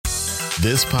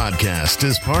This podcast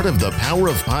is part of the Power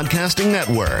of Podcasting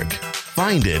Network.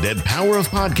 Find it at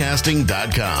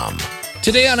powerofpodcasting.com.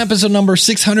 Today on episode number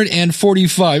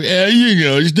 645,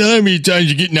 it's not how many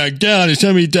times you get knocked down, it's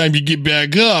how many times you get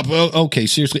back up. Oh, okay,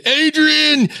 seriously.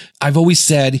 Adrian! I've always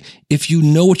said, if you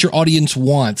know what your audience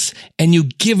wants and you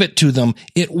give it to them,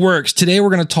 it works. Today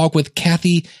we're going to talk with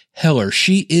Cathy Heller.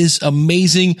 She is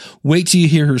amazing. Wait till you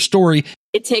hear her story.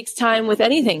 It takes time with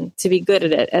anything to be good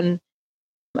at it. And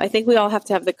I think we all have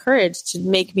to have the courage to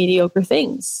make mediocre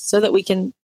things so that we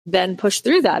can then push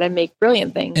through that and make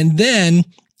brilliant things. And then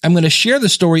I'm going to share the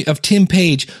story of Tim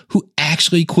Page, who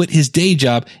actually quit his day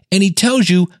job, and he tells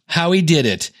you how he did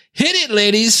it. Hit it,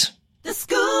 ladies. The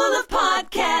School of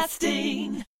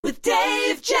Podcasting with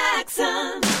Dave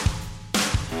Jackson.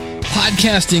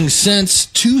 Podcasting since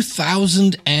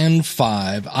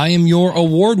 2005. I am your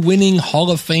award-winning Hall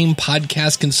of Fame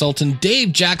podcast consultant,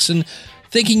 Dave Jackson,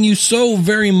 thanking you so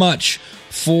very much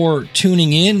for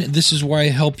tuning in. This is where I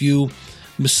help you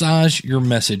massage your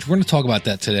message. We're going to talk about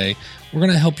that today. We're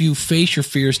going to help you face your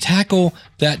fears, tackle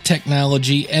that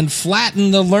technology, and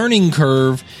flatten the learning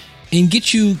curve and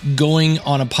get you going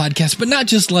on a podcast, but not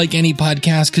just like any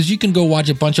podcast, because you can go watch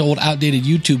a bunch of old outdated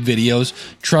YouTube videos.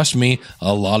 Trust me,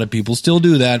 a lot of people still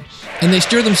do that, and they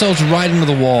steer themselves right into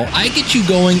the wall. I get you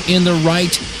going in the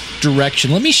right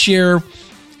direction. Let me share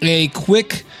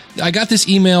I got this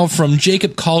email from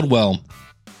Jacob Caldwell.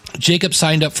 Jacob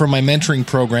signed up for my mentoring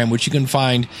program, which you can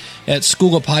find at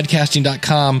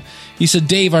schoolofpodcasting.com. He said,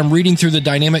 Dave, I'm reading through the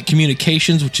Dynamic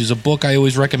Communications, which is a book I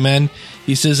always recommend.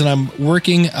 He says, and I'm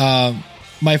working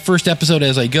my first episode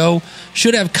as I go.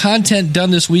 Should have content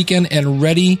done this weekend and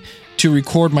ready to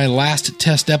record my last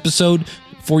test episode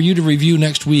for you to review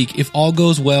next week. If all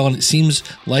goes well, and it seems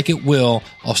like it will,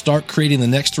 I'll start creating the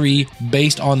next 3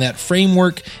 based on that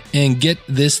framework and get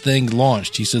this thing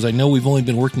launched. He says, I know we've only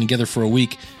been working together for a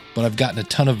week, but I've gotten a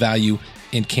ton of value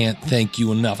and can't thank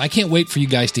you enough. I can't wait for you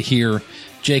guys to hear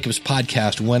Jacob's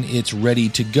podcast when it's ready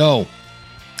to go.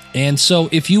 And so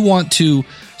if you want to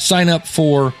sign up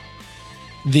for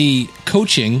the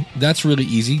coaching, that's really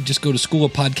easy. Just go to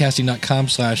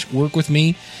schoolofpodcasting.com/work with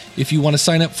me. If you want to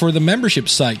sign up for the membership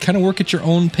site, kind of work at your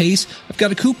own pace, I've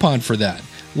got a coupon for that.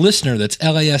 Listener, that's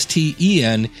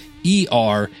LASTENER,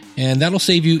 and that'll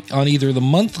save you on either the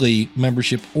monthly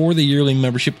membership or the yearly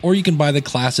membership, or you can buy the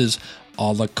classes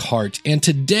a la carte. And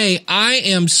today I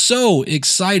am so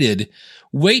excited.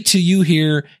 Wait till you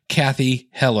hear Cathy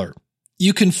Heller.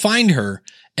 You can find her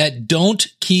at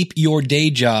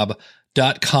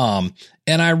don'tkeepyourdayjob.com.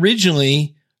 And I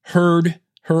originally heard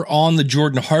her on the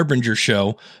Jordan Harbinger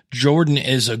show. Jordan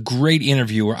is a great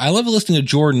interviewer. I love listening to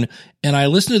Jordan, and I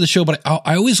listen to the show, but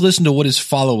I always listen to what his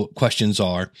follow-up questions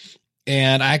are.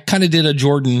 And I kind of did a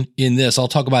Jordan in this. I'll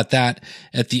talk about that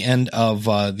at the end of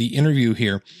the interview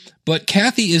here. But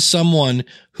Cathy is someone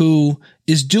who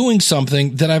is doing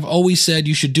something that I've always said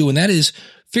you should do, and that is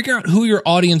figure out who your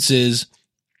audience is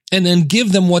and then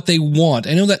give them what they want.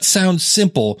 I know that sounds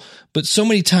simple, but so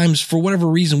many times, for whatever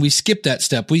reason, we skip that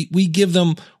step. We give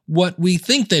them what we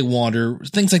think they want or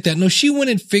things like that. No, she went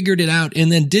and figured it out and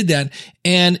then did that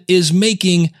and is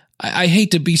making, I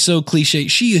hate to be so cliche,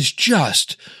 she is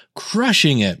just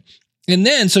crushing it. And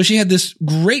then, so she had this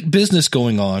great business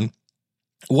going on.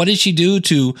 What did she do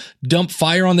to dump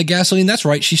fire on the gasoline? That's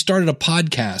right. She started a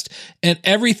podcast, and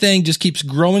everything just keeps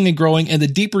growing and growing. And the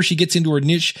deeper she gets into her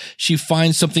niche, she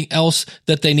finds something else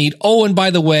that they need. Oh, and by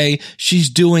the way, she's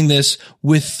doing this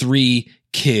with 3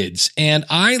 kids. And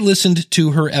I listened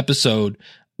to her episode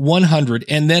 100,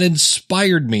 and that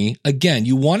inspired me. Again,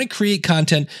 you want to create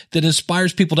content that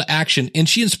inspires people to action. And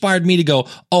she inspired me to go,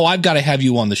 oh, I've got to have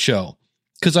you on the show.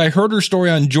 Because I heard her story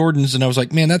on Jordan's and I was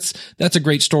like, man, that's a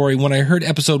great story. When I heard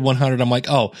episode 100, I'm like,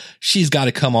 oh, she's got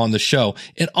to come on the show.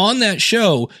 And on that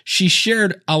show, she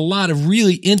shared a lot of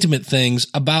really intimate things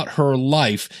about her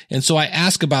life. And so I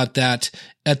asked about that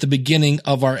at the beginning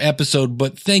of our episode.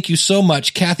 But thank you so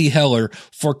much, Cathy Heller,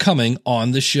 for coming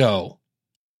on the show.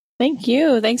 Thank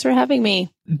you. Thanks for having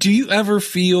me. Do you ever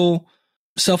feel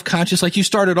self-conscious? Like, you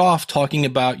started off talking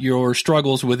about your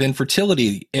struggles with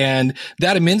infertility, and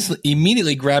that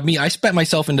immediately grabbed me. I spent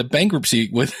myself into bankruptcy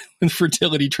with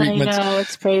infertility treatments. I know,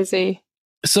 it's crazy.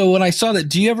 So when I saw that,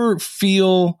 do you ever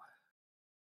feel,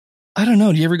 I don't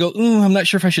know, do you ever go, I'm not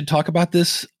sure if I should talk about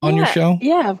this on your show?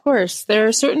 Yeah, of course. There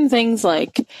are certain things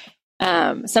like,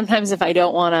 sometimes if I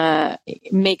don't want to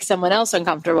make someone else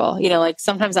uncomfortable, like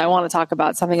sometimes I want to talk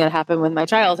about something that happened with my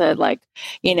childhood, like,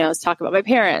 talk about my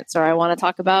parents, or I want to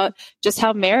talk about just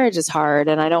how marriage is hard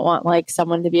and I don't want like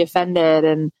someone to be offended.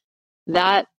 And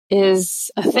that is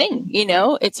a thing,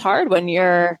 it's hard when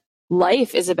you're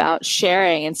life is about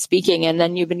sharing and speaking. And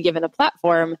then you've been given a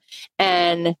platform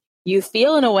and you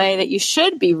feel in a way that you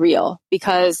should be real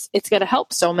because it's going to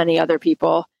help so many other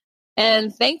people.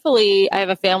 And thankfully, I have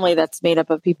a family that's made up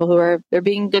of people who they're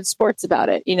being good sports about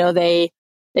it. You know, they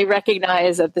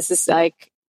recognize that this is like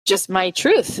just my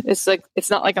truth. It's like, it's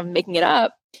not like I'm making it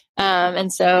up.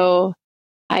 And so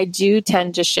I do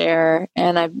tend to share,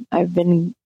 and I've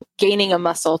been gaining a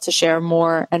muscle to share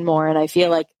more and more. And I feel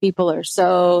like people are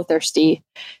so thirsty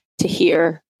to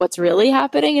hear what's really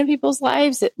happening in people's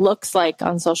lives. It looks like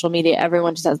on social media,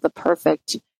 everyone just has the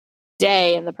perfect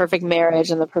day and the perfect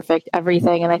marriage and the perfect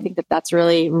everything. And I think that that's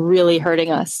really, really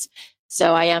hurting us.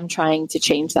 So I am trying to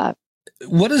change that.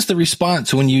 What is the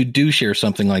response when you do share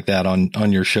something like that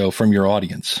on your show from your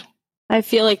audience? I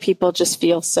feel like people just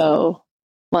feel so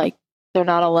like they're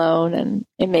not alone, and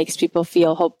it makes people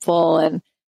feel hopeful, and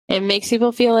it makes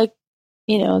people feel like,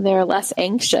 you know, they're less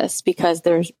anxious because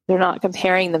they're not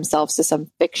comparing themselves to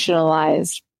some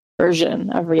fictionalized version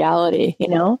of reality, you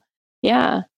know?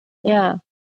 Yeah. Yeah.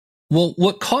 Well,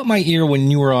 what caught my ear when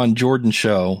you were on Jordan's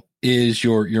show is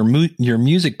your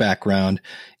music background.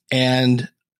 And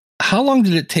how long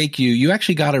did it take you? You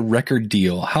actually got a record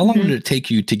deal. How long did it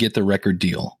take you to get the record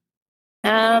deal?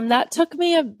 That took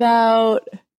me about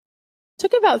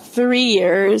 3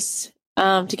 years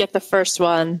to get the first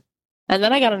one. And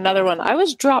then I got another one. I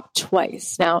was dropped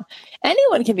twice. Now,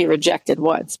 anyone can be rejected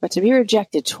once, but to be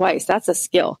rejected twice, that's a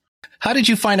skill. How did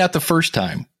you find out the first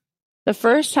time? The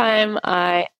first time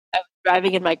I was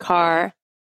driving in my car,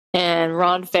 and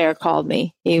Ron Fair called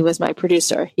me. He was my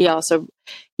producer. He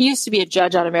used to be a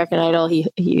judge on American Idol.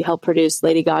 He helped produce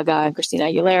Lady Gaga and Christina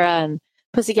Aguilera and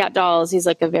Pussycat Dolls. He's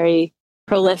like a very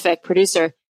prolific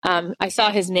producer. I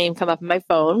saw his name come up on my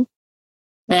phone,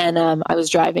 and I was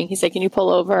driving. He said, "Can you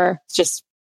pull over? Just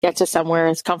get to somewhere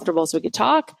it's comfortable so we could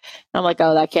talk." And I'm like,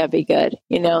 "Oh, that can't be good."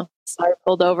 You know, so I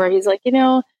pulled over. He's like, "You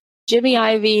know, Jimmy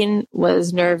Iovine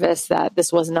was nervous that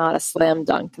this was not a slam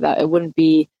dunk, that it wouldn't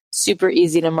be super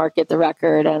easy to market the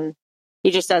record. And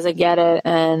he just doesn't get it.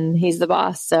 And he's the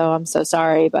boss. So I'm so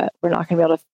sorry, but we're not going to be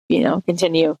able to, you know,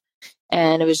 continue."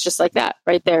 And it was just like that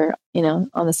right there, you know,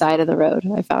 on the side of the road.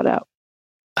 I found out.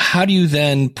 How do you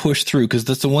then push through? Because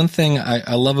that's the one thing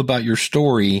I love about your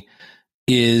story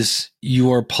is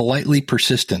you are politely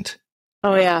persistent.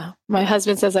 Oh, yeah. My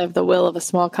husband says I have the will of a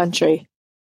small country.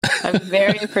 I'm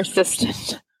very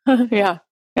persistent. Yeah,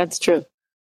 that's true.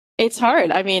 It's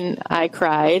hard. I mean, I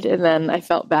cried and then I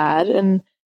felt bad. And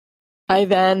I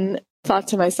then thought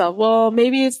to myself, well,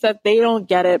 maybe it's that they don't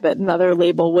get it, but another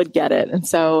label would get it. And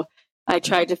so I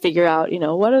tried to figure out, you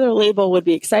know, what other label would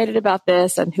be excited about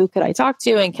this and who could I talk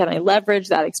to and can I leverage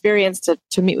that experience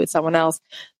to meet with someone else?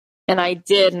 And I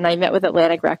did. And I met with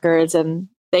Atlantic Records and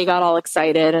they got all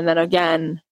excited. And then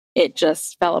again, it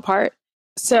just fell apart.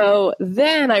 So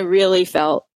then I really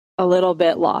felt a little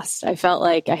bit lost. I felt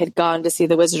like I had gone to see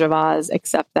the Wizard of Oz,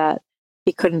 except that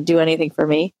he couldn't do anything for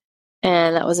me.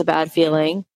 And that was a bad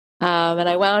feeling. And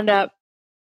I wound up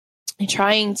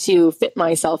trying to fit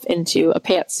myself into a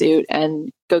pantsuit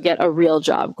and go get a real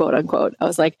job, quote unquote. I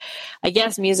was like, I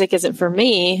guess music isn't for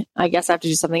me. I guess I have to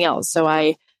do something else. So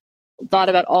I thought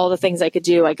about all the things I could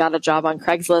do. I got a job on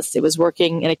Craigslist. It was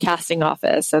working in a casting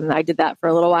office. And I did that for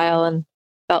a little while and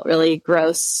felt really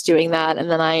gross doing that. And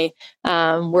then I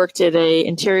worked at a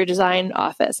interior design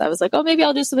office. I was like, oh, maybe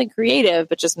I'll do something creative,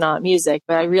 but just not music.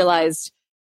 But I realized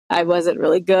I wasn't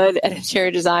really good at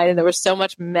interior design and there was so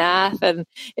much math and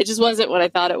it just wasn't what I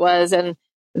thought it was. And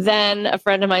then a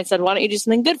friend of mine said, why don't you do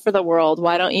something good for the world?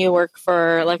 Why don't you work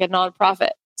for like a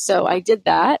nonprofit? So I did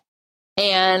that.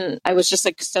 And I was just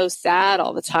like so sad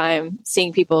all the time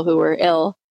seeing people who were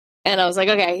ill. And I was like,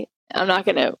 okay, I'm not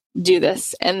going to do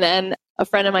this. And then a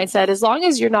friend of mine said, as long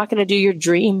as you're not going to do your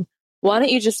dream, why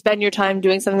don't you just spend your time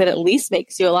doing something that at least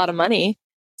makes you a lot of money?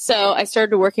 So I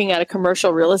started working at a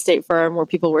commercial real estate firm where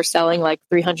people were selling like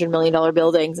 $300 million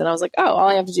buildings. And I was like, oh, all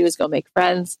I have to do is go make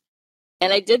friends.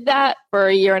 And I did that for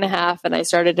a year and a half and I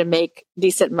started to make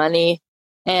decent money.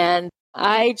 And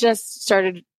I just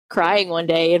started crying one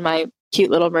day in my cute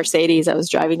little Mercedes. I was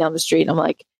driving down the street and I'm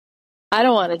like, I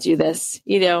don't want to do this.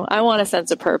 You know, I want a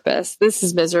sense of purpose. This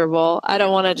is miserable. I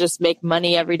don't want to just make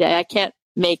money every day. I can't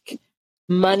make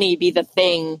money be the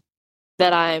thing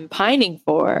that I'm pining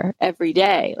for every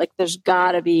day. Like there's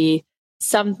got to be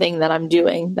something that I'm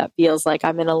doing that feels like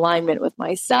I'm in alignment with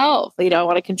myself. You know, I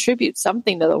want to contribute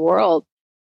something to the world.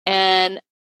 And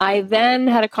I then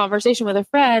had a conversation with a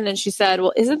friend and she said,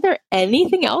 well, isn't there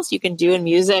anything else you can do in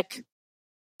music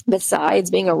besides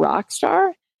being a rock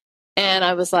star? And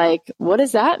I was like, what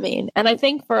does that mean? And I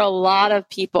think for a lot of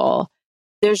people,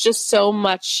 there's just so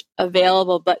much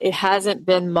available, but it hasn't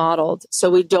been modeled. So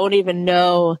we don't even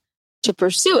know to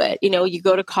pursue it. You know, you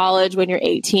go to college when you're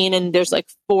 18 and there's like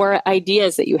 4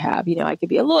 ideas that you have. You know, I could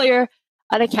be a lawyer,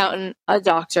 an accountant, a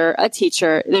doctor, a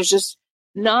teacher. There's just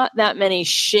not that many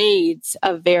shades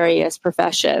of various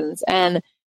professions. And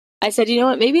I said, you know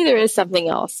what, maybe there is something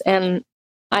else. And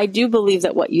I do believe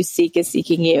that what you seek is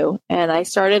seeking you. And I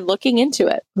started looking into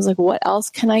it. I was like, what else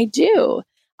can I do?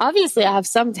 Obviously, I have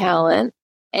some talent.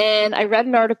 And I read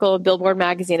an article in Billboard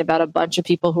magazine about a bunch of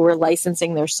people who were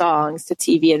licensing their songs to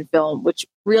TV and film, which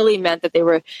really meant that they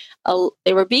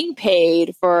were being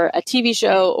paid for a TV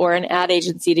show or an ad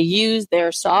agency to use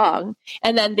their song.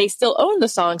 And then they still own the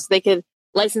song so they could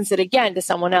license it again to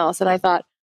someone else. And I thought,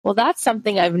 well, that's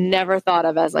something I've never thought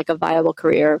of as like a viable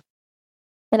career.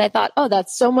 And I thought, oh,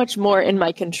 that's so much more in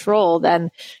my control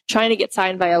than trying to get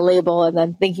signed by a label and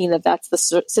then thinking that that's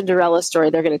the Cinderella story.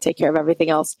 They're going to take care of everything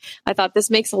else. I thought this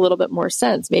makes a little bit more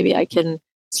sense. Maybe I can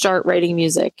start writing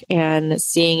music and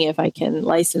seeing if I can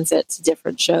license it to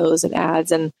different shows and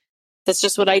ads. And that's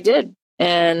just what I did.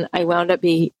 And I wound up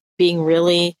being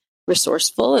really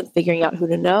resourceful and figuring out who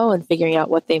to know and figuring out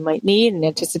what they might need and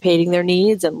anticipating their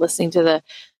needs and listening to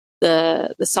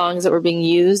the songs that were being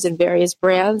used in various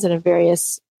brands and in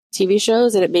various TV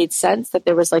shows. And it made sense that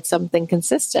there was like something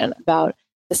consistent about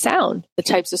the sound, the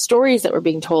types of stories that were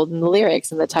being told in the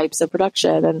lyrics and the types of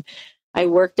production. And I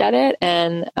worked at it.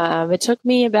 And it took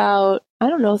me about,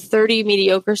 30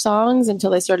 mediocre songs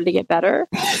until they started to get better.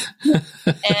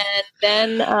 And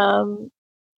then,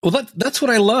 well, that's what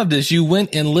I loved is you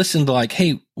went and listened to like,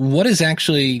 hey, what is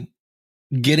actually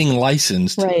getting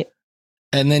licensed? Right.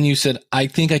 And then you said, I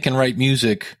think I can write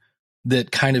music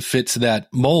that kind of fits that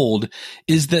mold.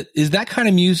 Is that kind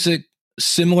of music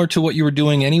similar to what you were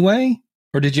doing anyway?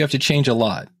 Or did you have to change a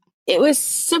lot? It was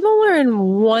similar in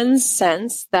one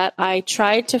sense that I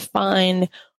tried to find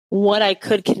what I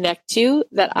could connect to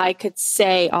that I could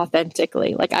say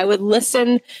authentically. Like I would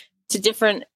listen to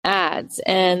different ads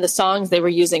and the songs they were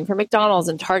using for McDonald's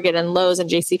and Target and Lowe's and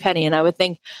JCPenney. And I would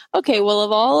think, okay, well,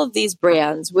 of all of these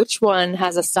brands, which one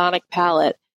has a sonic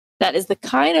palette that is the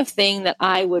kind of thing that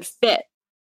I would fit?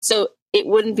 So it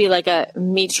wouldn't be like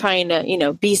me trying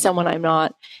to, be someone I'm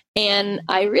not. And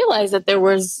I realized that there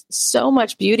was so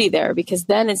much beauty there because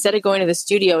then instead of going to the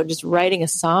studio and just writing a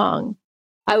song,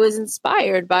 I was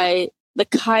inspired by the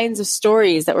kinds of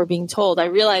stories that were being told. I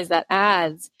realized that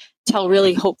ads tell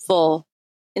really hopeful,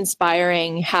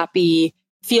 inspiring, happy,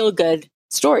 feel good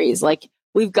stories. Like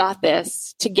we've got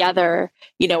this together.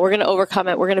 We're going to overcome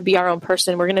it. We're going to be our own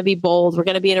person. We're going to be bold. We're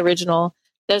going to be an original.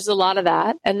 There's a lot of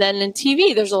that. And then in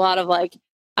TV, there's a lot of like,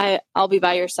 I'll be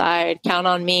by your side. Count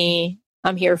on me.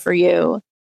 I'm here for you.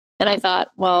 And I thought,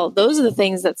 well, those are the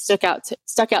things that stuck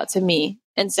out to me.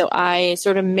 And so I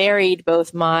sort of married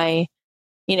both my,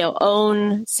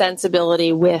 own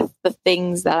sensibility with the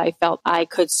things that I felt I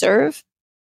could serve.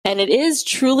 And it is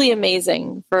truly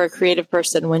amazing for a creative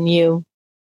person when you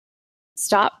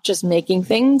stop just making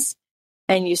things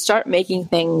and you start making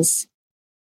things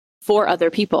for other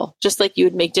people, just like you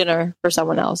would make dinner for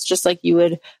someone else, just like you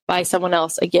would buy someone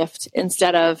else a gift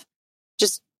instead of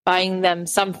just buying them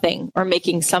something or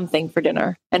making something for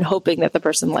dinner and hoping that the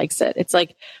person likes it. It's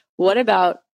like, what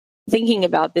about thinking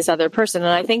about this other person?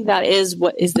 And I think that is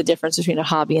what is the difference between a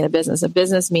hobby and a business. A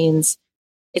business means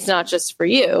it's not just for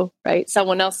you, right?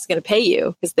 Someone else is going to pay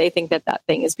you because they think that that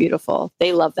thing is beautiful.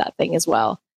 They love that thing as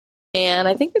well. And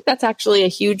I think that that's actually a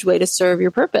huge way to serve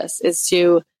your purpose is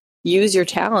to use your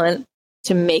talent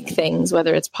to make things,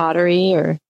 whether it's pottery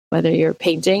or whether you're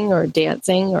painting or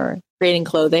dancing or creating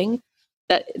clothing,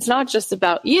 that it's not just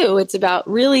about you. It's about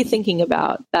really thinking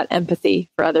about that empathy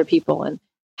for other people and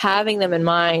having them in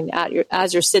mind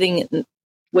as you're sitting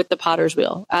with the potter's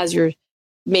wheel, as you're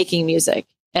making music.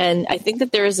 And I think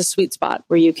that there is a sweet spot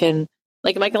where you can,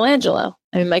 like Michelangelo.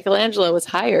 I mean, Michelangelo was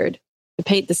hired to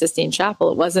paint the Sistine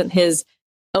Chapel. It wasn't his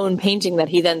own painting that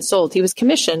he then sold. He was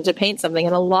commissioned to paint something.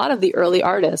 And a lot of the early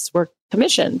artists were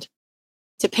commissioned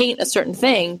to paint a certain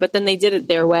thing, but then they did it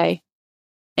their way.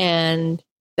 And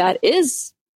that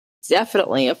is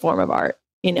definitely a form of art,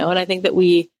 and I think that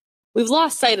we've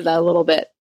lost sight of that a little bit.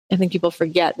 I think people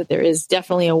forget that there is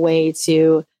definitely a way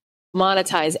to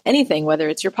monetize anything, whether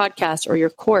it's your podcast or your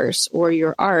course or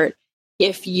your art,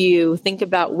 if you think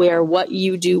about where what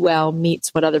you do well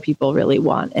meets what other people really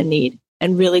want and need,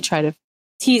 and really try to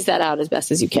tease that out as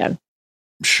best as you can.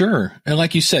 Sure. And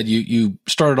like you said, you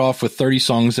started off with 30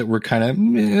 songs that were kind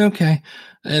of okay.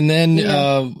 And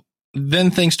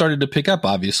then things started to pick up,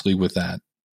 obviously, with that.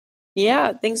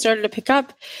 Yeah, things started to pick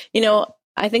up.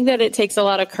 I think that it takes a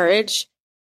lot of courage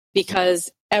because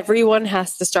everyone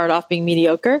has to start off being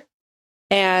mediocre.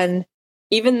 And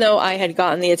even though I had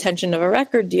gotten the attention of a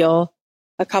record deal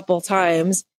a couple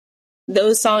times,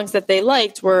 those songs that they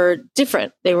liked were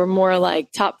different. They were more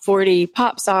like top 40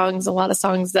 pop songs, a lot of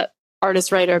songs that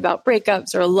artists write are about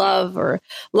breakups or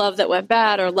love that went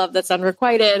bad or love that's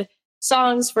unrequited.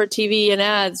 Songs for TV and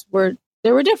ads were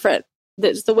different.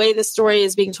 The way the story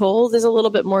is being told is a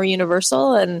little bit more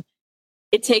universal, and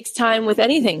it takes time with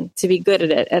anything to be good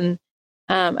at it. And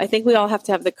I think we all have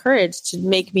to have the courage to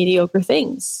make mediocre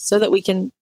things so that we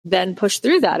can then push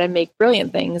through that and make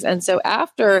brilliant things. And so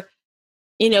after,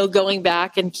 going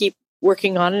back and keep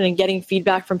working on it and getting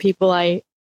feedback from people I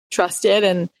trusted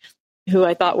and who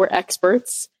I thought were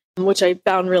experts, which I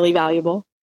found really valuable,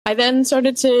 I then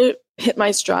started to hit my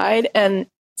stride. And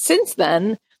since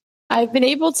then, I've been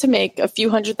able to make a few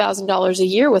 $100,000s a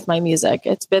year with my music.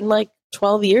 It's been like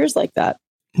 12 years like that.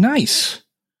 Nice.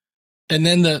 And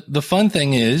then the fun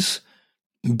thing is,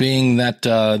 being that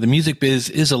the music biz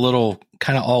is a little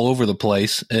kind of all over the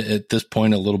place at this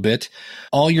point a little bit,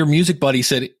 all your music buddies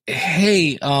said,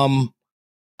 hey,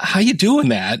 how you doing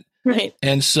that? Right.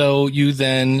 And so you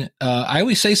then, I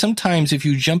always say sometimes if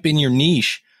you jump in your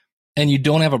niche and you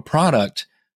don't have a product,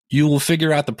 you will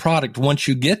figure out the product once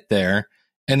you get there.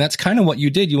 And that's kind of what you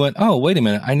did. You went, oh, wait a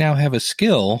minute, I now have a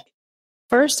skill.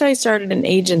 First, I started an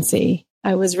agency.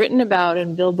 I was written about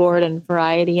in Billboard and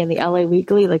Variety and the LA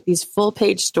Weekly, like these full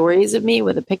page stories of me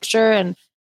with a picture. And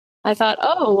I thought,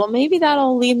 oh, well, maybe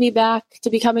that'll lead me back to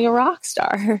becoming a rock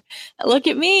star. Look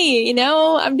at me,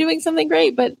 I'm doing something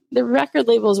great. But the record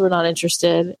labels were not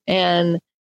interested. And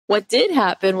what did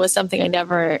happen was something I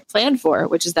never planned for,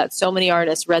 which is that so many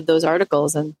artists read those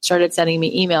articles and started sending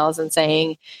me emails and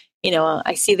saying,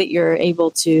 I see that you're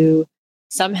able to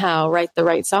somehow write the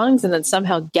right songs and then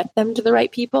somehow get them to the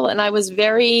right people. And I was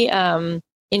very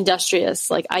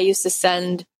industrious. Like I used to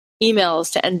send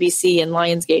emails to NBC and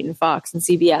Lionsgate and Fox and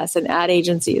CBS and ad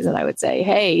agencies. And I would say,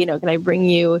 hey, can I bring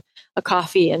you a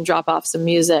coffee and drop off some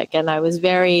music? And I was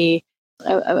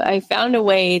I found a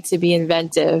way to be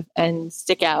inventive and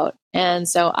stick out. And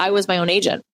so I was my own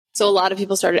agent. So a lot of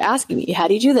people started asking me, how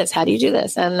do you do this? How do you do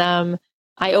this? And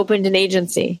I opened an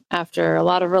agency after a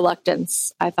lot of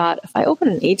reluctance. I thought, if I open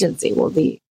an agency, will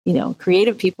the,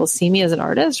 creative people see me as an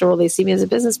artist, or will they see me as a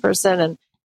business person? And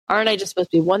aren't I just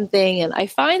supposed to be one thing? And I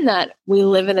find that we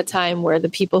live in a time where the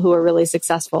people who are really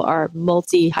successful are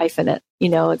multi-hyphenate.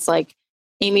 It's like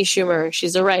Amy Schumer.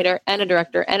 She's a writer and a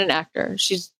director and an actor.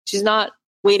 She's not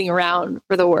waiting around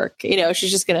for the work.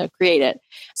 She's just going to create it.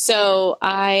 So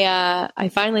I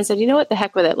finally said, what, the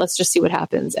heck with it. Let's just see what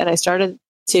happens. And I started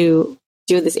to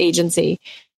do this agency,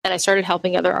 and I started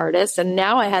helping other artists. And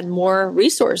now I had more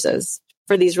resources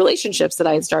for these relationships that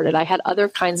I had started. I had other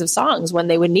kinds of songs when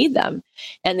they would need them,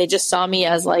 and they just saw me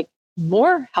as like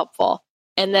more helpful.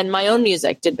 And then my own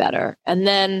music did better. And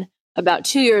then about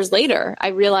 2 years later, I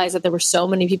realized that there were so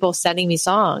many people sending me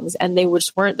songs, and they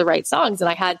just weren't the right songs. And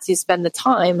I had to spend the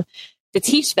time to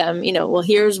teach them, well,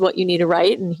 here's what you need to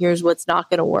write, and here's what's not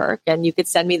going to work. And you could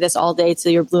send me this all day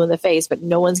till you're blue in the face, but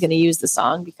no one's going to use the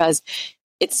song because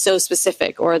it's so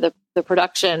specific, or the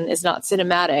production is not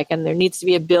cinematic, and there needs to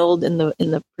be a build in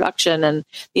the production, and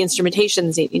the instrumentation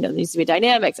needs to be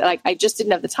dynamics. And I just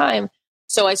didn't have the time.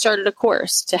 So I started a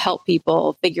course to help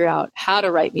people figure out how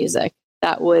to write music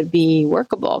that would be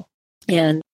workable.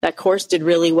 And that course did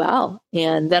really well.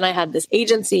 And then I had this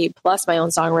agency plus my own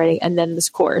songwriting, and then this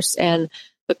course. And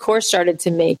the course started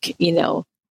to make,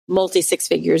 multi six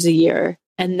figures a year.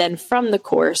 And then from the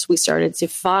course, we started to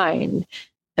find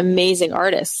amazing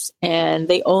artists, and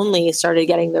they only started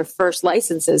getting their first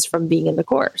licenses from being in the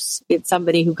course. We had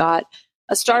somebody who got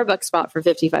a Starbucks spot for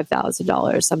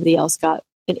 $55,000. Somebody else got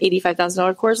an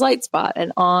 $85,000 Coors Light spot,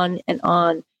 and on and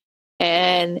on.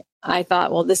 And I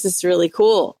thought, well, this is really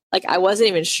cool. Like, I wasn't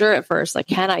even sure at first, like,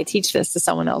 can I teach this to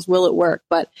someone else? Will it work?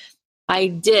 But I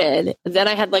did. Then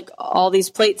I had like all these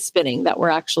plates spinning that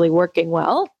were actually working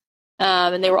well.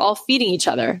 And they were all feeding each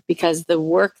other, because the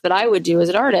work that I would do as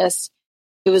an artist,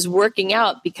 it was working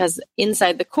out, because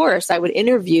inside the course, I would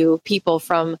interview people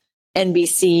from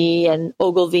NBC and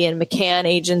Ogilvy and McCann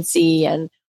Agency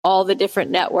and all the different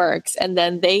networks. And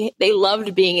then they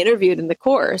loved being interviewed in the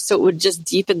course. So it would just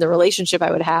deepen the relationship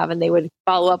I would have, and they would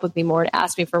follow up with me more and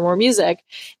ask me for more music.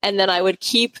 And then I would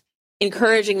keep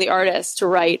encouraging the artists to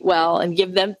write well and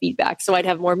give them feedback. So I'd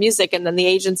have more music, and then the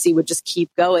agency would just keep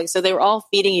going. So they were all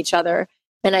feeding each other.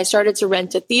 And I started to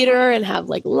rent a theater and have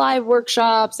like live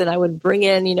workshops. And I would bring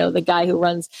in, the guy who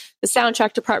runs the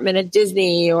soundtrack department at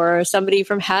Disney, or somebody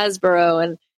from Hasbro.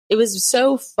 And it was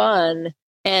so fun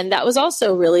And that was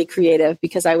also really creative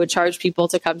because I would charge people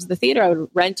to come to the theater. I would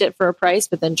rent it for a price,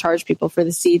 but then charge people for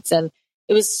the seats. And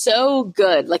it was so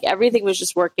good. Like everything was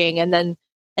just working. And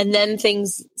then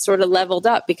things sort of leveled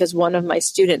up because one of my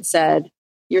students said,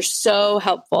 "You're so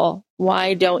helpful.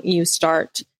 Why don't you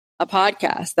start a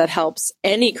podcast that helps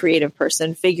any creative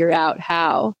person figure out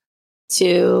how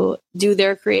to do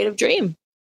their creative dream?"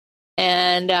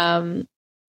 And on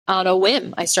a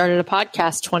whim, I started a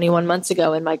podcast 21 months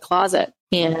ago in my closet.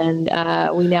 And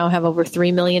we now have over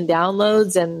 3 million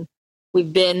downloads, and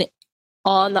we've been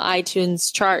on the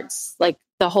iTunes charts like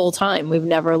the whole time. We've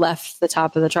never left the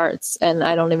top of the charts, and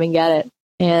I don't even get it.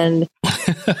 And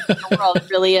overall, it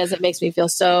really is. It makes me feel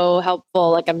so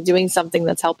helpful. Like I'm doing something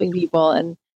that's helping people.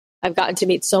 And I've gotten to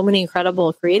meet so many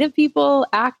incredible creative people,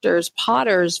 actors,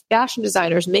 potters, fashion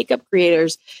designers, makeup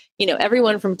creators,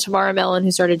 everyone from Tamara Mellon,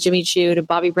 who started Jimmy Choo, to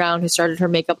Bobby Brown, who started her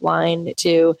makeup line,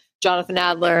 to Jonathan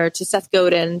Adler, to Seth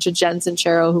Godin, to Jen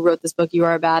Sincero, who wrote this book, You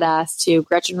Are a Badass, to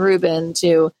Gretchen Rubin,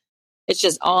 to it's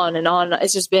just on and on.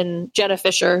 It's just been Jenna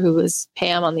Fisher, who was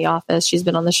Pam on The Office. She's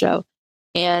been on the show.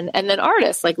 And then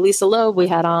artists like Lisa Loeb we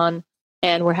had on,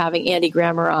 and we're having Andy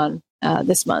Grammer on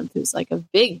this month, who's like a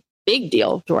big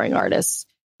deal touring artist.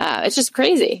 It's just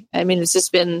crazy. I mean, it's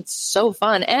just been so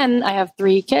fun. And I have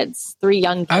 3 kids, 3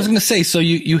 young kids. I was going to say, so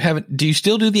you haven't, do you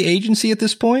still do the agency at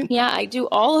this point? Yeah, I do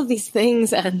all of these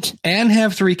things and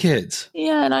have 3 kids.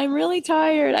 Yeah. And I'm really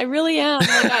tired. I really am.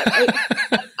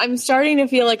 Like, I'm starting to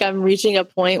feel like I'm reaching a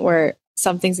point where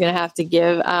something's going to have to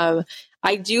give.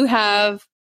 I do have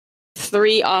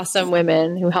 3 awesome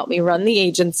women who help me run the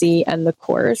agency and the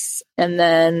course. And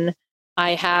then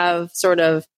I have sort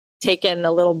of taken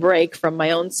a little break from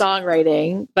my own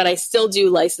songwriting, but I still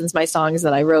do license my songs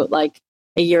that I wrote like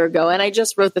a year ago. And I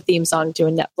just wrote the theme song to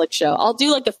a Netflix show. I'll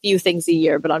do like a few things a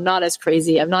year, but I'm not as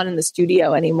crazy. I'm not in the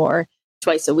studio anymore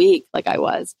twice a week like I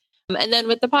was. And then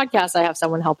with the podcast, I have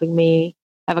someone helping me.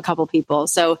 I have a couple people.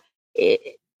 So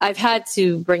I've had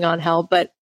to bring on help,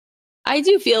 but I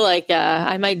do feel like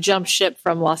I might jump ship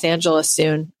from Los Angeles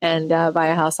soon and buy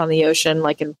a house on the ocean,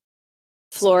 like in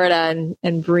Florida,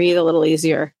 and breathe a little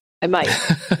easier. I might.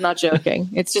 I'm not joking.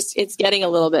 It's getting a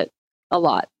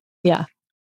lot. Yeah.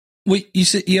 Well, you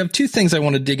said you have 2 things I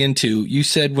want to dig into. You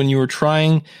said when you were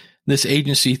trying this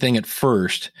agency thing at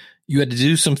first, you had to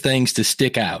do some things to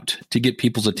stick out, to get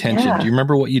people's attention. Yeah. Do you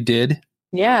remember what you did?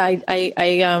 Yeah,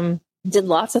 I did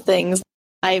lots of things.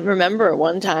 I remember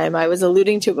one time, I was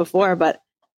alluding to it before, but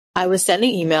I was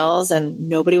sending emails and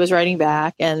nobody was writing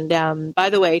back. And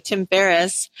by the way, Tim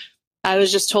Ferriss, I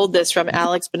was just told this from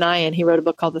Alex Benayan. He wrote a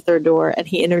book called The Third Door, and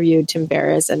he interviewed Tim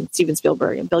Ferriss and Steven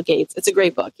Spielberg and Bill Gates. It's a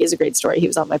great book. He has a great story. He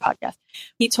was on my podcast.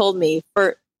 He told me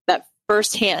for that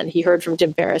firsthand, he heard from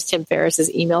Tim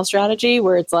Ferriss's email strategy,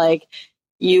 where it's like,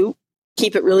 you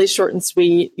keep it really short and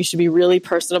sweet. You should be really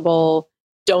personable.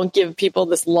 Don't give people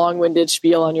this long-winded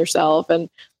spiel on yourself. And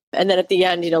then at the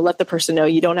end, let the person know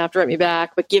you don't have to write me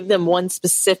back, but give them one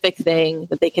specific thing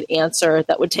that they could answer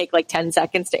that would take like 10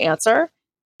 seconds to answer,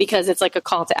 because it's like a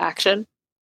call to action.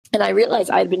 And I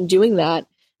realized I'd been doing that.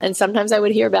 And sometimes I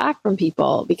would hear back from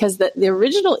people because the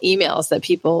original emails that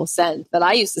people sent, that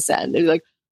I used to send, they'd be like,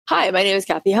 "Hi, my name is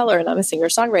Cathy Heller and I'm a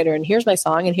singer-songwriter and here's my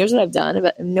song and here's what I've done."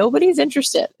 But nobody's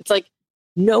interested. It's like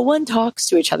no one talks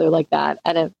to each other like that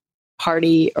at a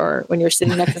party or when you're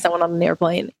sitting next to someone on an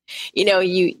airplane.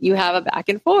 You have a back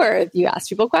and forth. You ask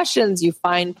people questions. You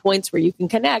find points where you can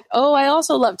connect. Oh, I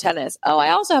also love tennis. Oh, I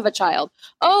also have a child.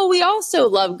 Oh, we also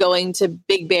love going to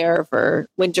Big Bear for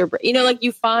winter break. Like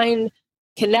you find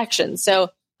connections.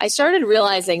 So I started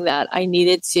realizing that I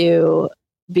needed to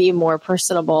be more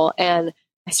personable. And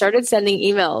I started sending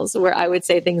emails where I would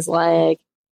say things like,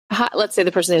 hi, let's say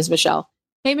the person's name is Michelle.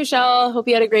 "Hey, Michelle, hope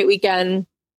you had a great weekend.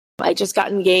 I just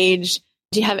got engaged.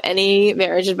 Do you have any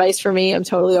marriage advice for me? I'm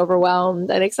totally overwhelmed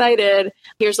and excited.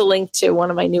 Here's a link to one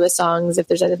of my newest songs. If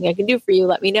there's anything I can do for you,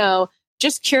 let me know.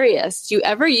 Just curious, do you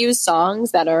ever use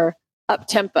songs that are up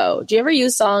tempo? Do you ever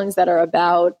use songs that are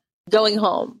about going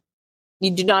home? You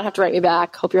do not have to write me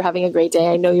back. Hope you're having a great day.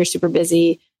 I know you're super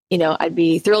busy. I'd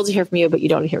be thrilled to hear from you, but you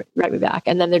don't write me back."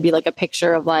 And then there'd be like a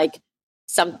picture of like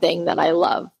something that I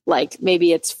love. Like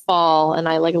maybe it's fall and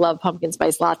I like love pumpkin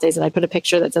spice lattes. And I put a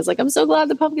picture that says like, "I'm so glad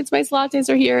the pumpkin spice lattes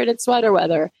are here and it's sweater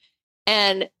weather."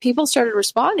 And people started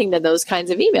responding to those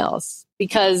kinds of emails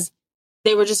because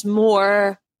they were just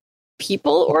more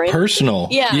people oriented. Personal.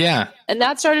 Yeah. And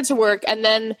that started to work. And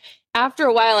then after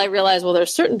a while, I realized, well,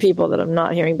 there's certain people that I'm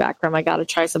not hearing back from. I got to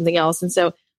try something else. And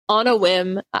so on a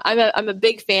whim, I'm a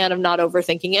big fan of not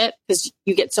overthinking it because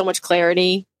you get so much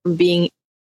clarity from being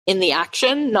in the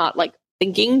action, not like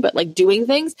thinking, but like doing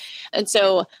things. And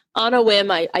so on a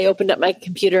whim, I opened up my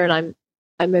computer, and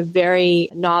I'm a very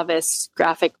novice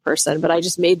graphic person, but I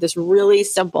just made this really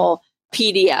simple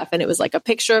PDF, and it was like a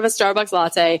picture of a Starbucks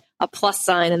latte, a plus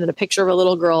sign, and then a picture of a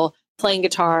little girl playing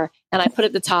guitar. And I put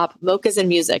at the top, mochas and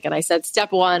music. And I said,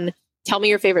 step 1, tell me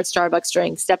your favorite Starbucks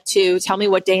drink. Step 2, tell me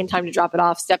what day and time to drop it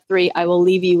off. Step 3, I will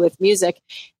leave you with music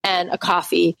and a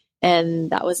coffee. And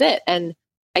that was it. And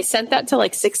I sent that to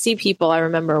like 60 people, I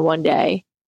remember, one day.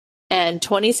 And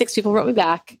 26 people wrote me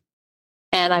back.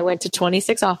 And I went to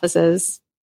 26 offices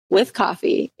with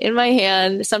coffee in my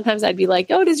hand. Sometimes I'd be like,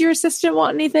 oh, does your assistant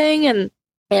want anything?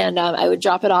 And I would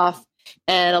drop it off.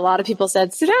 And a lot of people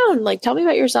said, sit down, like, tell me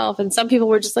about yourself. And some people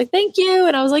were just like, thank you.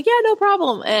 And I was like, yeah, no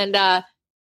problem. And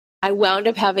I wound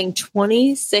up having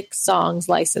 26 songs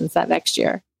licensed that next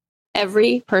year.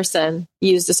 Every person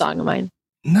used a song of mine.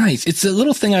 Nice. It's a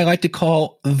little thing I like to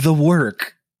call the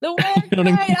work. The work, you know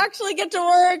right? I mean? Actually get to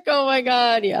work. Oh my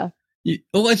God. Yeah.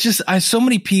 Well, it's just, so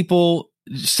many people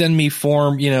send me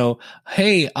form,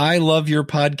 hey, I love your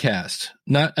podcast.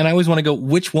 And I always want to go,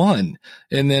 which one?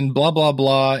 And then blah, blah,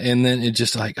 blah. And then it's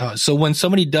just like, oh, so when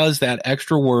somebody does that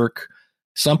extra work,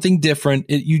 something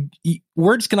different,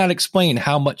 words cannot explain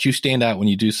how much you stand out when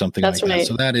you do something like that.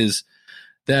 So that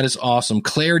is awesome.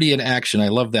 Clarity and action. I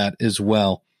love that as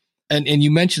well. And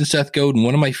you mentioned Seth Godin,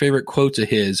 one of my favorite quotes of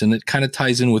his, and it kind of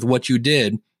ties in with what you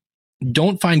did.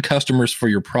 Don't find customers for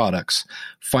your products.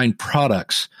 Find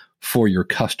products for your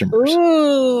customers.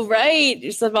 Ooh, right.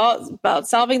 It's about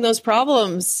solving those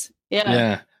problems.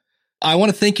 Yeah. I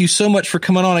want to thank you so much for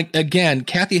coming on again.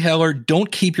 Cathy Heller,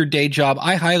 don't keep your day job.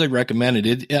 I highly recommend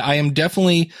it. I'm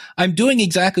doing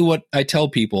exactly what I tell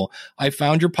people. I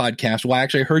found your podcast. Well,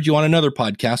 actually, I heard you on another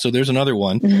podcast. So there's another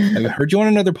one. I heard you on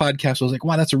another podcast. I was like,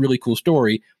 wow, that's a really cool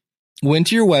story. Went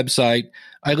to your website.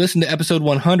 I listened to episode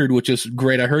 100, which is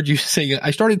great. I heard you say,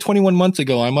 I started 21 months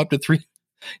ago. I'm up to 3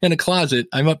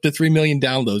 million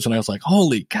downloads. And I was like,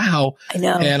 holy cow. I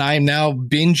know. And I'm now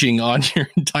binging on your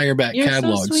entire back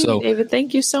catalog. So sweet, David,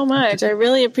 thank you so much. I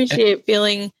really appreciate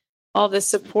feeling all this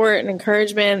support and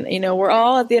encouragement. We're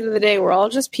all, at the end of the day, we're all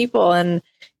just people, and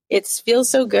it feels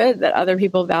so good that other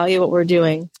people value what we're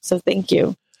doing. So thank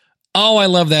you. Oh, I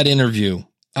love that interview.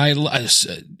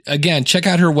 Again, check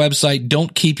out her website,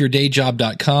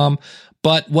 don'tkeepyourdayjob.com.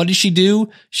 But what did she do?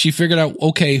 She figured out,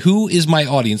 okay, who is my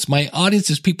audience? My audience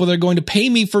is people that are going to pay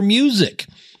me for music.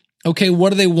 Okay,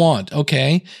 what do they want?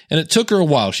 Okay. And it took her a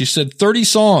while. She said 30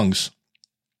 songs.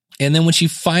 And then when she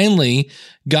finally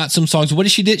got some songs, what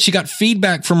did she do? She got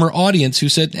feedback from her audience who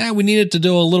said, we needed to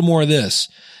do a little more of this.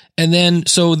 And then,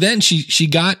 she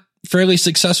got fairly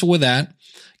successful with that,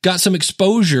 got some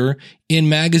exposure in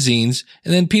magazines.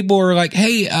 And then people were like,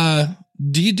 hey,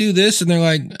 do you do this? And they're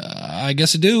like, I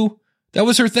guess I do. That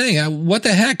was her thing. What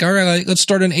the heck? All right, let's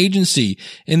start an agency.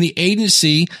 And the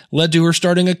agency led to her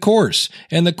starting a course.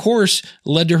 And the course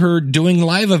led to her doing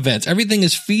live events. Everything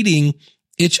is feeding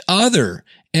each other.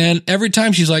 And every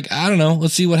time she's like, I don't know,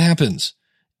 let's see what happens.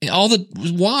 And all the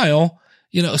while,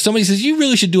 somebody says, you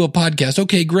really should do a podcast.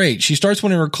 Okay, great. She starts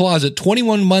one in her closet.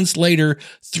 21 months later,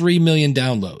 3 million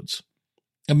downloads.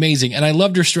 Amazing. And I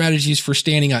loved her strategies for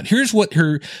standing out. Here's what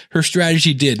her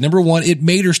strategy did. Number one, it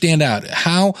made her stand out.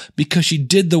 How? Because she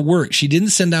did the work. She didn't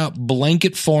send out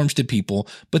blanket forms to people.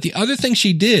 But the other thing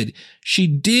she did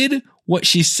what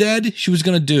she said she was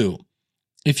going to do.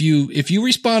 If you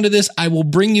respond to this, I will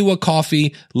bring you a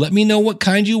coffee. Let me know what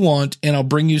kind you want, and I'll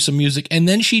bring you some music. And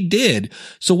then she did.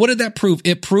 So what did that prove?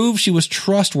 It proved she was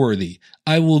trustworthy.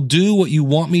 I will do what you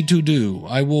want me to do.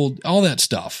 I will, all that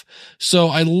stuff. So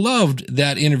I loved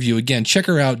that interview. Again, check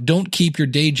her out.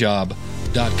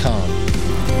 Don'tkeepyourdayjob.com.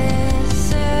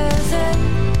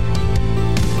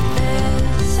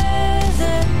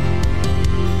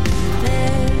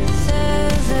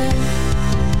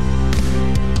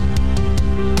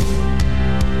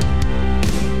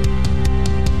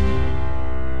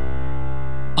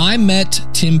 I met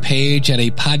Tim Page at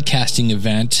a podcasting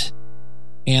event,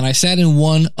 and I sat in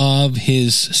one of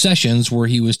his sessions where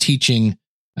he was teaching,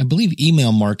 I believe,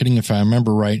 email marketing, if I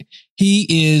remember right.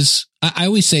 I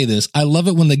always say this, I love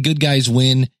it when the good guys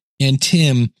win, and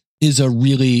Tim is a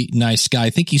really nice guy.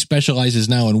 I think he specializes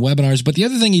now in webinars, but the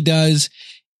other thing he does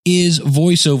is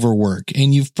voiceover work,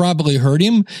 and you've probably heard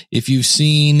him if you've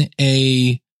seen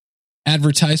a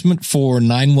advertisement for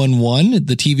 911,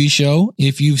 the TV show,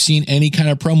 if you've seen any kind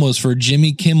of promos for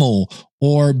Jimmy Kimmel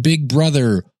or Big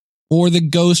Brother or The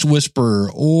Ghost Whisperer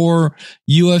or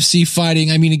UFC fighting.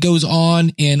 I mean, it goes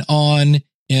on and on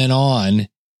and on.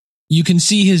 You can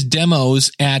see his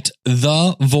demos at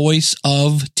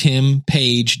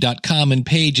thevoiceoftimpage.com, and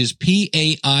Page is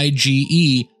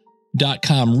PAIGE.com.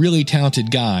 Really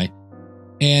talented guy.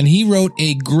 and he wrote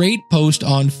a great post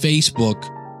on Facebook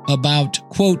about,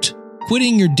 quote,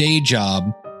 quitting your day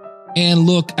job. And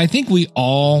look, I think we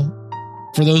all,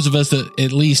 for those of us that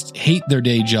at least hate their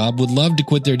day job, would love to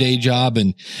quit their day job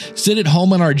and sit at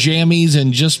home on our jammies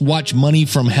and just watch Money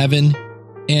from Heaven.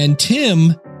 And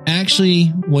Tim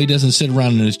actually, well, he doesn't sit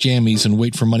around in his jammies and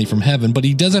wait for money from heaven, but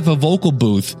he does have a vocal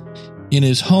booth in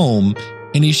his home,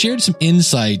 and he shared some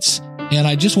insights, and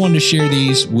I just wanted to share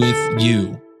these with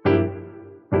you.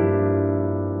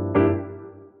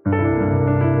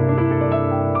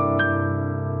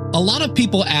 A lot of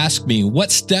people ask me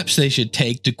what steps they should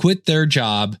take to quit their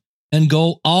job and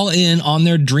go all in on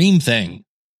their dream thing.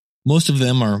 Most of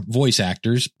them are voice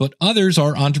actors, but others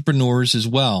are entrepreneurs as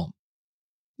well.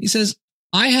 He says,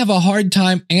 I have a hard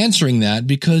time answering that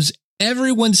because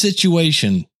everyone's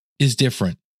situation is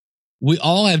different. We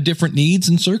all have different needs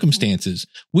and circumstances.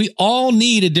 We all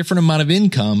need a different amount of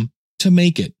income to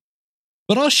make it.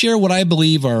 But I'll share what I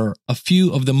believe are a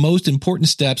few of the most important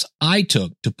steps I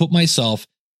took to put myself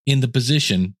in the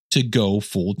position to go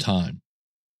full time.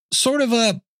 Sort of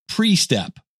a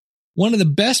pre-step. One of the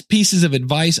best pieces of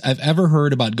advice I've ever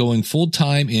heard about going full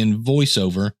time in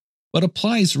voiceover, but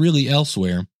applies really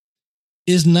elsewhere,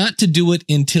 is not to do it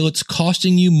until it's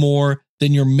costing you more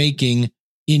than you're making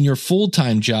in your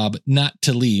full-time job not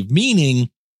to leave. Meaning,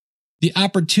 the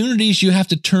opportunities you have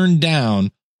to turn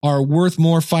down are worth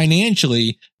more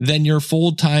financially than your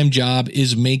full-time job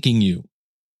is making you.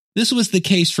 This was the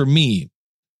case for me.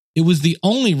 It was the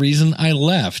only reason I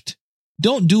left.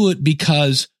 Don't do it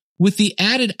because with the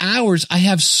added hours, I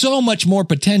have so much more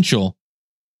potential.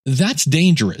 That's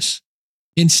dangerous.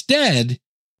 Instead,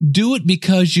 do it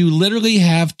because you literally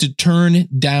have to turn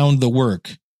down the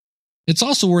work. It's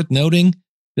also worth noting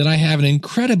that I have an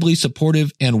incredibly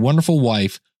supportive and wonderful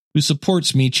wife who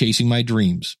supports me chasing my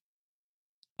dreams.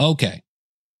 Okay.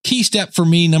 Key step for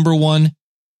me, number one,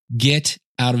 get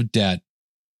out of debt.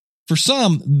 For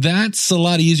some, that's a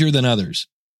lot easier than others.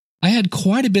 I had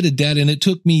quite a bit of debt and it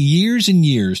took me years and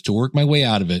years to work my way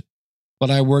out of it. But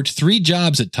I worked 3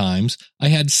 jobs at times. I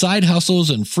had side hustles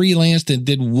and freelanced and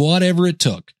did whatever it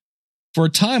took. For a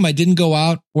time, I didn't go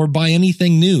out or buy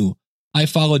anything new. I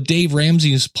followed Dave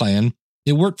Ramsey's plan.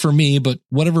 It worked for me, but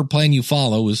whatever plan you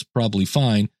follow is probably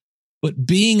fine. But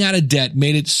being out of debt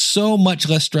made it so much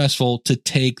less stressful to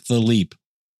take the leap.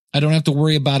 I don't have to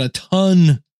worry about a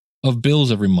ton of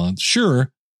bills every month.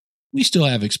 Sure, we still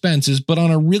have expenses, but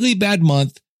on a really bad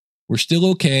month, we're still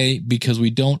okay because we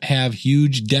don't have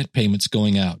huge debt payments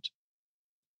going out.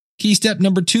 Key step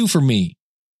number 2 for me,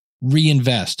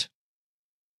 reinvest.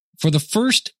 For the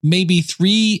first maybe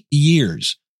 3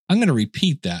 years, I'm going to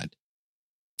repeat that.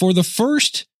 For the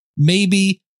first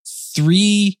maybe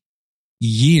 3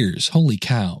 years, holy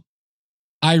cow,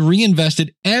 I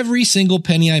reinvested every single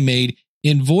penny I made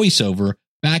in voiceover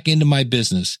back into my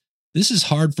business. This is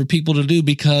hard for people to do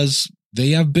because they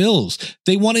have bills.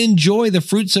 They want to enjoy the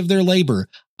fruits of their labor.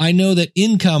 I know that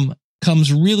income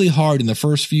comes really hard in the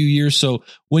first few years, so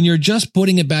when you're just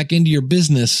putting it back into your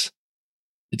business,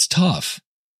 it's tough.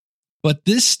 But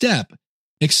this step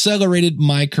accelerated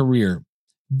my career.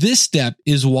 This step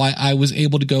is why I was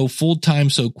able to go full-time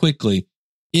so quickly.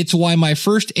 It's why my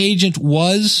first agent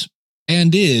was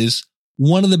and is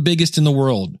one of the biggest in the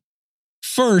world.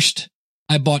 First,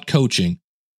 I bought coaching.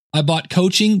 I bought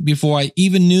coaching before I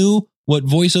even knew what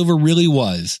voiceover really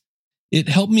was. It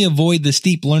helped me avoid the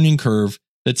steep learning curve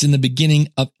that's in the beginning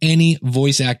of any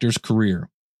voice actor's career.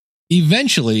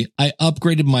 Eventually, I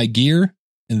upgraded my gear,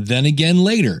 and then again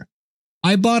later.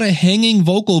 I bought a hanging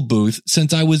vocal booth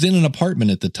since I was in an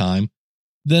apartment at the time.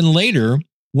 Then later,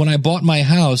 when I bought my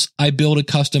house, I built a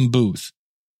custom booth.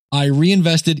 I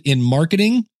reinvested in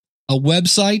marketing, a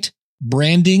website,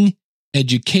 branding,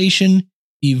 education,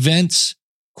 events,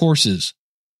 courses.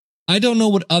 I don't know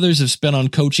what others have spent on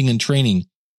coaching and training,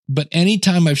 but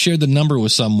anytime I've shared the number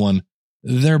with someone,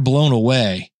 they're blown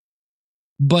away.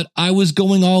 But I was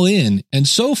going all in, and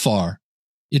so far,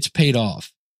 it's paid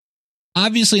off.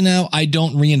 Obviously now I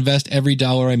don't reinvest every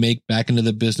dollar I make back into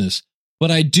the business, but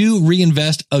I do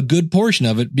reinvest a good portion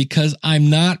of it because I'm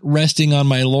not resting on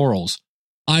my laurels.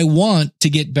 I want to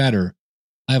get better.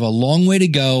 I have a long way to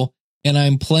go, and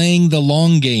I'm playing the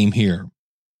long game here.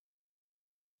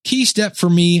 Key step for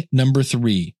me, number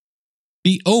 3,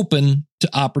 be open to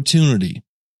opportunity.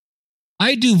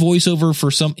 I do voiceover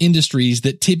for some industries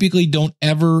that typically don't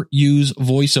ever use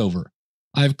voiceover.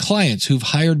 I have clients who've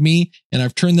hired me and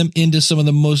I've turned them into some of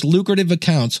the most lucrative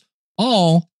accounts,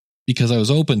 all because I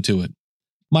was open to it.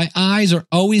 My eyes are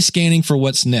always scanning for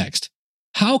what's next.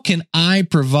 How can I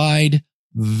provide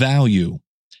value?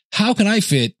 How can I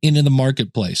fit into the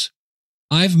marketplace?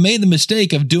 I've made the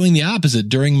mistake of doing the opposite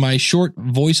during my short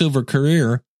voiceover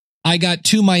career. I got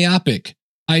too myopic.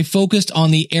 I focused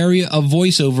on the area of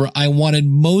voiceover I wanted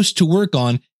most to work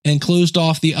on and closed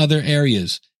off the other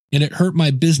areas, and it hurt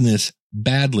my business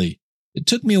badly. It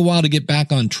took me a while to get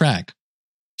back on track.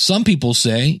 Some people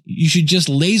say you should just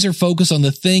laser focus on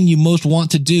the thing you most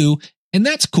want to do, and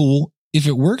that's cool if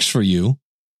it works for you.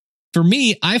 For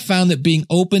me, I found that being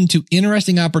open to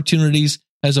interesting opportunities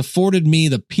has afforded me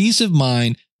the peace of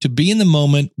mind to be in the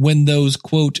moment when those,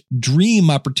 quote, dream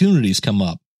opportunities come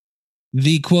up.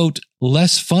 The, quote,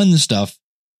 less fun stuff,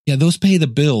 yeah, those pay the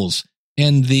bills.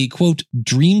 And the, quote,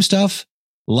 dream stuff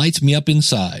lights me up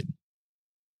inside.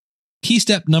 Key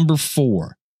step number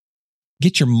 4,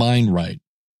 get your mind right.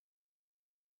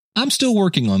 I'm still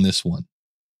working on this one,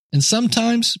 and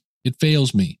sometimes it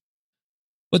fails me.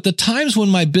 But the times when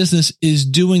my business is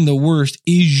doing the worst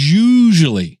is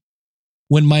usually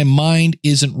when my mind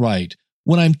isn't right,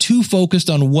 when I'm too focused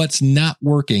on what's not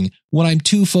working, when I'm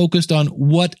too focused on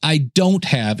what I don't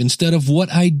have instead of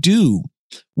what I do,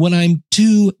 when I'm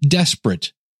too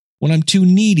desperate, when I'm too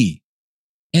needy,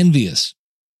 envious,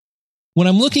 when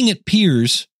I'm looking at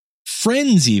peers,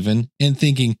 friends even, and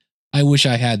thinking, I wish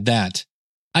I had that.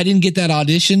 I didn't get that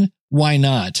audition. Why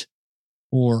not?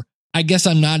 Or I guess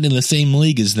I'm not in the same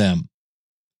league as them.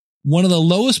 One of the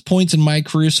lowest points in my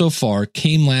career so far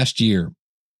came last year.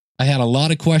 I had a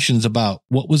lot of questions about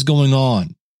what was going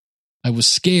on. I was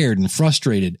scared and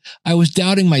frustrated. I was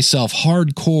doubting myself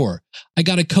hardcore. I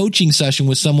got a coaching session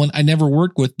with someone I never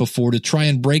worked with before to try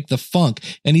and break the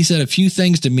funk, and he said a few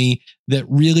things to me that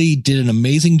really did an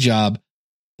amazing job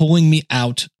pulling me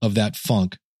out of that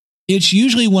funk. It's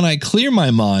usually when I clear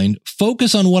my mind,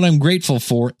 focus on what I'm grateful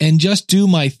for, and just do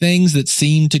my things that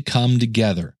seem to come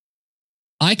together.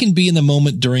 I can be in the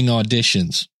moment during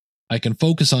auditions. I can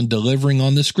focus on delivering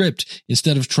on the script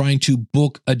instead of trying to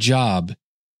book a job.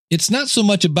 It's not so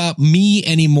much about me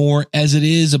anymore as it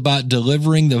is about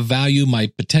delivering the value my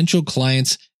potential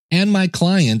clients and my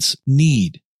clients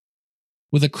need.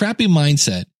 With a crappy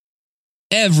mindset,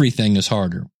 everything is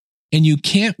harder, and you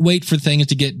can't wait for things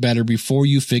to get better before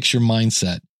you fix your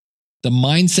mindset. The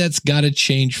mindset's got to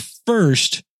change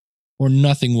first, or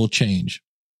nothing will change.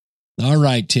 All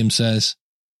right, Tim says,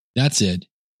 that's it.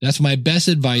 That's my best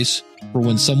advice for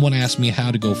when someone asks me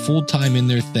how to go full-time in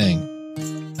their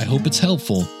thing. I hope it's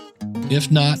helpful.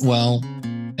 If not, well,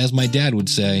 as my dad would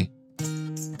say,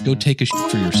 go take a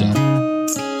shit for yourself.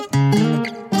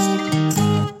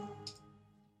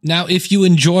 Now, if you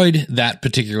enjoyed that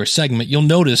particular segment, you'll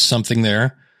notice something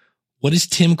there. What does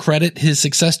Tim credit his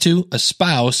success to? A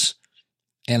spouse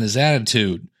and his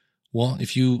attitude. Well,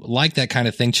 if you like that kind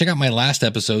of thing, check out my last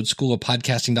episode,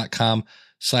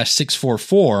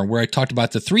 schoolofpodcasting.com/644, where I talked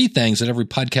about the 3 things that every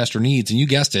podcaster needs. And you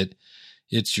guessed it.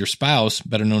 It's your spouse,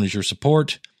 better known as your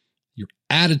support, your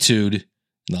attitude,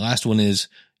 and the last one is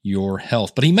your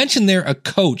health. But he mentioned there a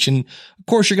coach. And of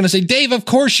course, you're going to say, Dave, of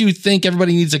course you think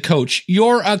everybody needs a coach.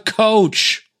 You're a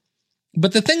coach.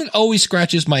 But the thing that always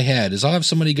scratches my head is I'll have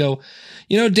somebody go,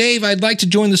 Dave, I'd like to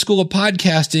join the School of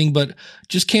Podcasting, but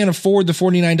just can't afford the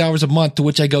 $49 a month, to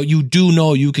which I go, you do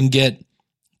know you can get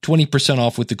 20%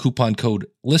 off with the coupon code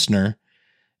LISTENER.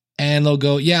 And they'll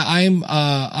go, yeah, I'm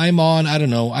on, I don't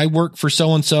know, I work for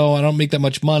so-and-so. I don't make that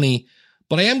much money,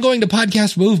 but I am going to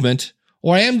Podcast Movement,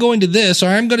 or I am going to this, or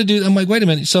I'm going to do, I'm like, wait a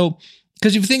minute. So,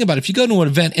 because if you think about it, if you go to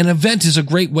an event is a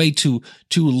great way to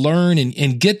learn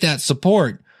and get that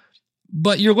support.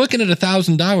 But you're looking at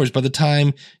 $1,000 by the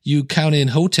time you count in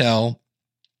hotel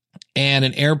and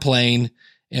an airplane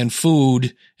and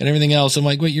food and everything else. I'm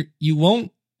like, wait, you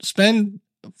won't spend?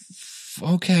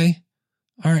 Okay.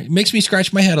 All right. It makes me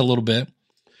scratch my head a little bit.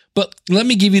 But let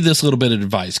me give you this little bit of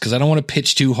advice, because I don't want to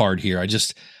pitch too hard here.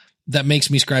 That makes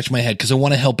me scratch my head because I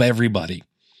want to help everybody.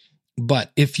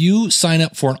 But if you sign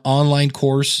up for an online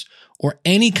course or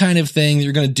any kind of thing that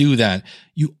you're going to do that,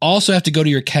 you also have to go to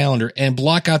your calendar and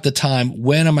block out the time.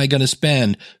 When am I going to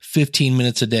spend 15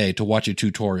 minutes a day to watch a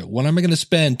tutorial? When am I going to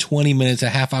spend 20 minutes, a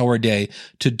half hour a day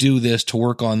to do this, to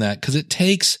work on that? Because it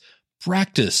takes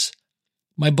practice.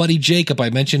 My buddy Jacob, I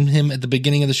mentioned him at the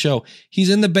beginning of the show. He's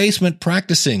in the basement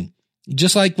practicing,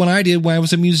 just like when I did when I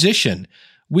was a musician.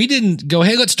 We didn't go,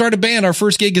 hey, let's start a band. Our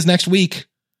first gig is next week.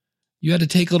 You had to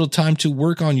take a little time to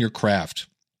work on your craft.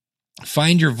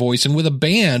 Find your voice. And with a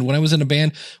band, when I was in a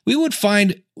band, we would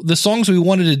find the songs we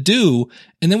wanted to do,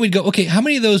 and then we'd go, okay, how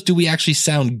many of those do we actually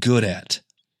sound good at?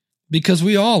 Because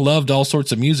we all loved all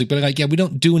sorts of music, but we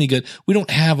don't do any good. We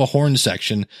don't have a horn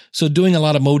section, so doing a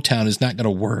lot of Motown is not going to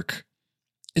work.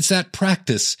 It's that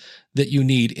practice that you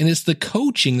need, and it's the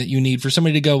coaching that you need for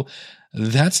somebody to go,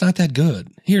 that's not that good.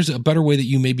 Here's a better way that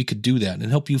you maybe could do that and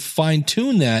help you fine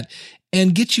tune that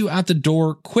and get you out the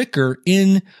door quicker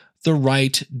in the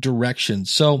right direction.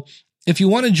 So if you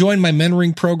want to join my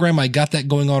mentoring program, I got that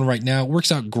going on right now. It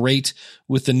works out great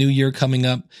with the new year coming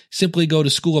up. Simply go to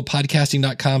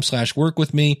schoolofpodcasting.com/work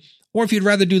with me. Or if you'd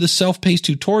rather do the self-paced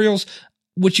tutorials,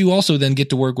 which you also then get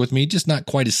to work with me, just not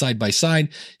quite as side by side,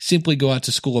 simply go out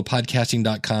to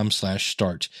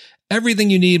schoolofpodcasting.com/start. Everything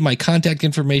you need, my contact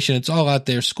information, it's all out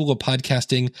there,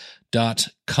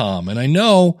 schoolofpodcasting.com. And I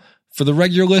know for the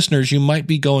regular listeners, you might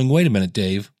be going, wait a minute,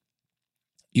 Dave,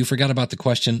 you forgot about the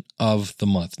question of the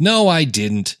month. No, I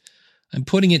didn't. I'm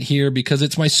putting it here because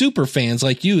it's my super fans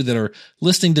like you that are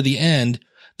listening to the end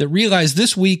that realize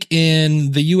this week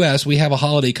in the U.S., we have a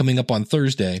holiday coming up on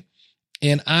Thursday.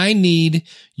 And I need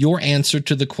your answer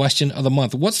to the question of the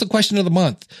month. What's the question of the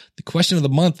month? The question of the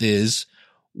month is,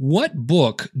 what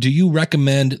book do you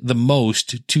recommend the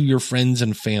most to your friends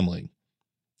and family?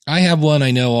 I have one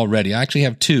I know already. I actually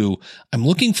have two. I'm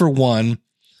looking for one.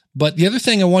 But the other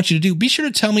thing I want you to do, be sure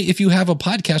to tell me if you have a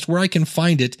podcast where I can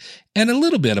find it and a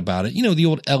little bit about it. You know, the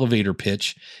old elevator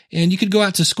pitch. And you could go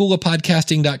out to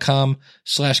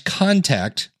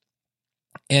schoolofpodcasting.com/contact.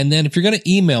 And then if you're going to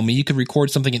email me, you could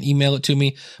record something and email it to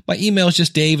me. My email is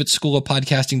just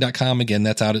dave@schoolofpodcasting.com. Again,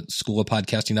 that's out at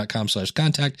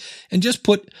schoolofpodcasting.com/contact. And just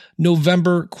put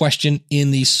November question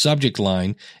in the subject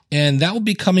line. And that will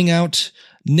be coming out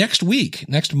next week,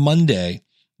 next Monday,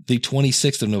 the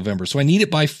 26th of November. So I need it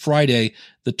by Friday,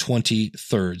 the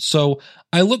 23rd. So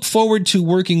I look forward to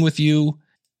working with you.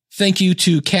 Thank you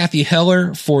to Cathy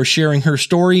Heller for sharing her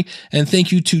story. And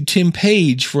thank you to Tim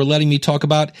Page for letting me talk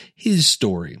about his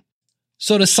story.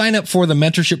 So to sign up for the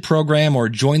mentorship program or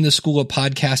join the School of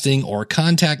Podcasting or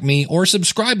contact me or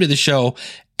subscribe to the show,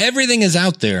 everything is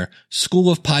out there,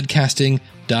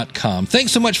 schoolofpodcasting.com.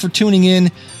 Thanks so much for tuning in.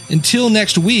 Until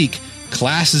next week,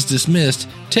 class is dismissed.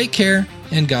 Take care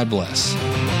and God bless. If you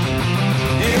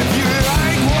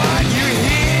like what you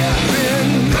hear,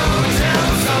 then go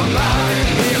tell somebody.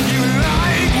 If you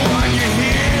like what you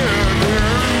hear,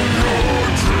 then go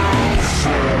tell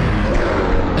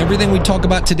somebody. Everything we talk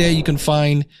about today, you can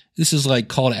find, this is like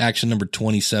call to action number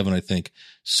 27, I think.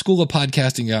 School of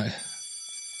Podcasting guy.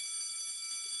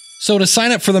 So to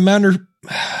sign up for the mentor,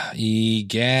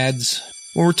 egads.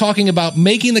 When we're talking about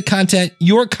making the content,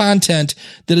 your content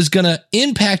that is going to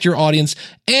impact your audience.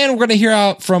 And we're going to hear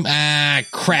out from,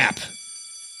 crap.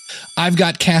 I've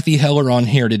got Cathy Heller on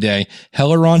here today.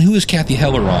 Heller on? Who is Cathy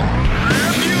Heller on?